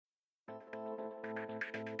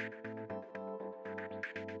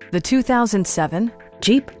the 2007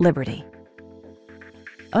 Jeep Liberty.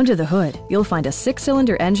 Under the hood, you'll find a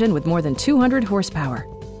 6-cylinder engine with more than 200 horsepower,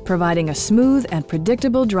 providing a smooth and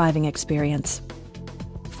predictable driving experience.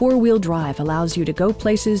 4-wheel drive allows you to go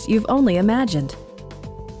places you've only imagined.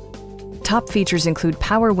 Top features include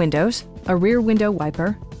power windows, a rear window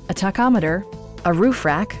wiper, a tachometer, a roof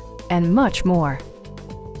rack, and much more.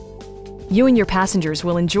 You and your passengers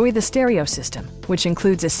will enjoy the stereo system, which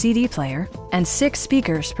includes a CD player and 6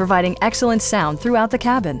 speakers providing excellent sound throughout the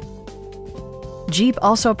cabin. Jeep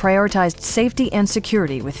also prioritized safety and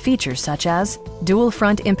security with features such as dual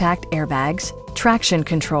front impact airbags, traction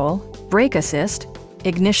control, brake assist,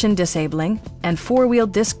 ignition disabling, and 4-wheel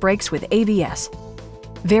disc brakes with ABS.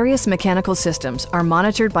 Various mechanical systems are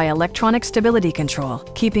monitored by electronic stability control,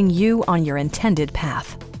 keeping you on your intended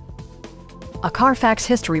path. A Carfax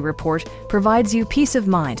history report provides you peace of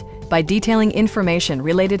mind by detailing information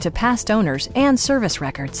related to past owners and service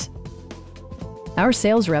records. Our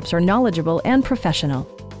sales reps are knowledgeable and professional.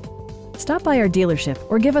 Stop by our dealership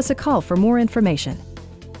or give us a call for more information.